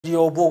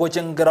Bogo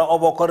chengera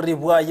obokori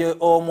bwaye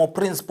omo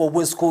principal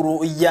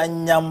bweskuru ya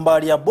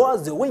Nyambaria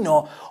boazi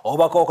wino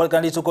obako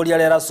okolikandi tukolia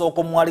lera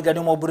soko mwaligani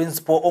mo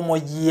principal omo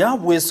ya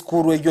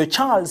bweskuru ejo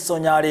Charles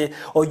Onyare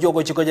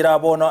ojogo chikojera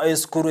bono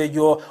eskuru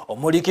ejo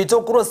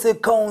omulikito kurose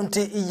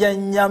county ya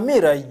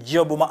Nyamira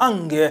jobu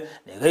maange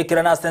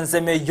negekira na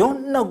senseme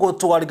yonna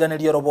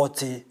gotwaligani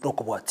roboti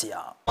rokubwatia.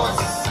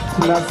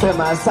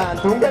 Tunasema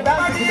asante.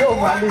 Ungedansi kidogo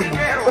mwalimu.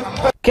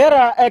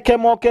 Kera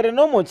ekemo kere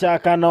nomo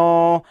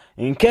chakano,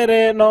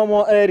 nkere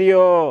nomo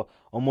erio.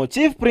 Omo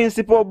chief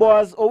principal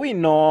Boaz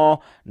Owino,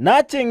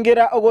 na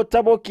chengira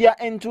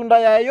ogotabokia entunda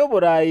ya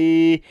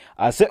yoborai,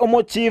 ase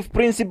omo chief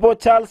principal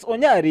Charles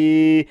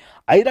Onyari,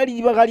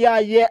 airali bagalia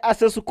ye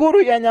ase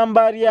sukuru ya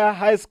Nyambaria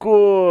High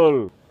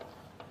School.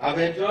 I've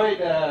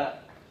enjoyed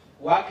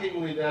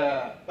working with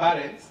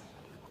parents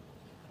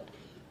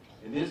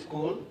in this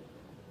school.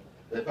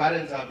 The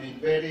parents have been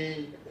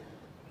very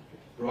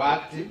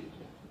proactive.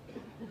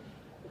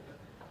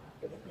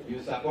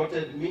 You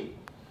supported me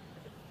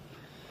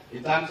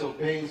in terms of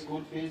paying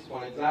school fees,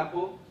 for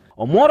example.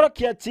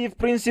 Omworokia chief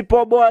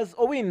principal Boaz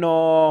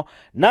Owino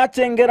na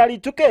chengera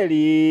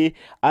litukeli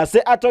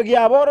ase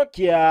atogia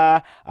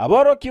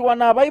aboroki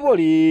wana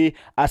baiboli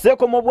ase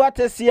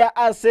komobwatesia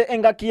ase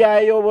engakia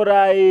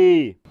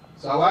yoborai.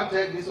 So I want to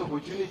take this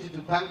opportunity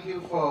to thank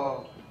you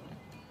for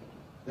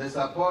the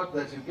support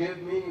that you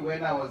gave me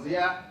when I was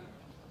here.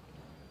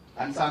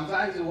 And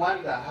sometimes you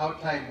wonder how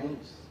time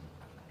moves.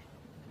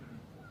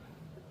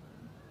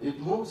 It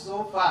moves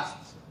so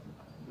fast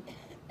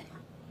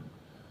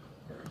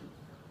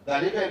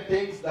that even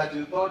things that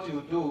you thought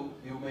you do,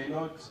 you may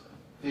not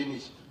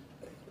finish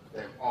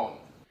them all.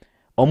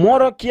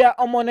 Omworokia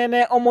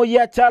omonene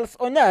omoya Charles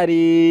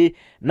Onyari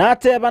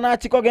nateba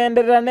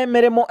nachikogenderera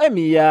nemeremo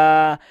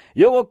emia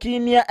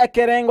yogokinia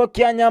ekerengo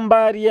kia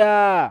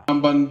Nyambaria.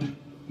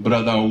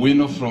 Brother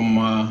Owino from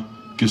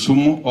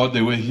Kisumu all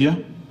the way here.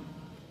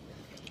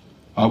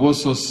 I've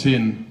also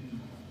seen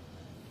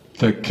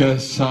the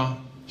Kisii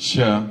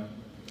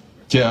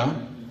chair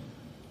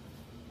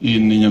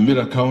in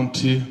Nyamira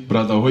County,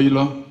 Brother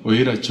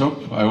Oira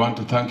Chop. I want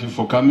to thank you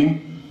for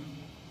coming.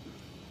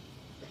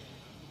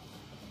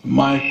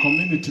 My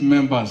community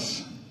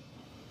members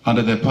and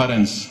the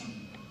parents.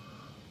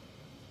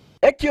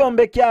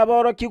 Ekiombe kia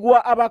aboro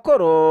kigwa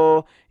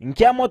abakoro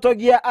nkia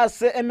motogia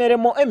ase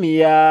emeremo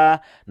emia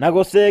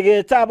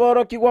nagosege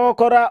taboro kigwa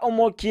okora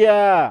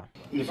omokia.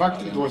 In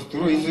fact, it was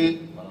through his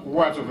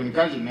words of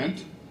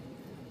encouragement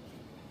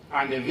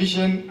and a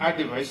vision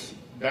advice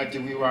that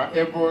we were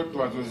able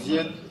to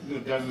associate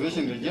the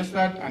association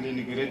registered and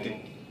integrated.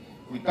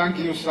 We thank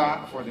you, sir,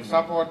 for the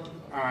support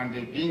and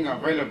being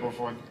available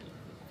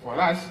for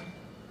us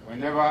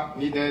whenever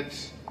needed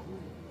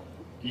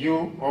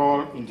you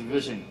all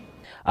intervention.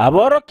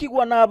 Aboroki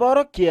wana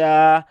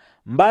aborokia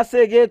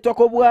mbasege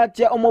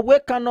tokobwatia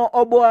omobwekano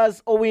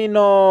Boaz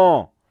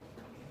Owino.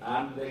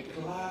 And the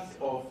class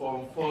of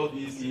Form 4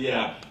 this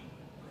year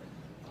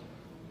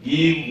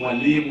give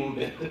mwalimu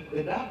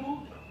the double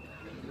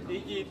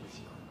digit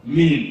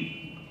meal.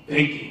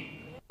 Thank you.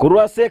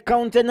 Kurwase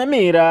County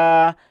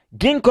Nyamira,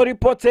 Ginko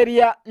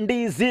reporteria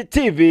Ndizi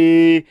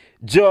TV,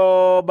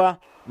 Job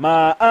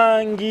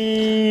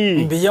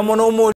Maangi.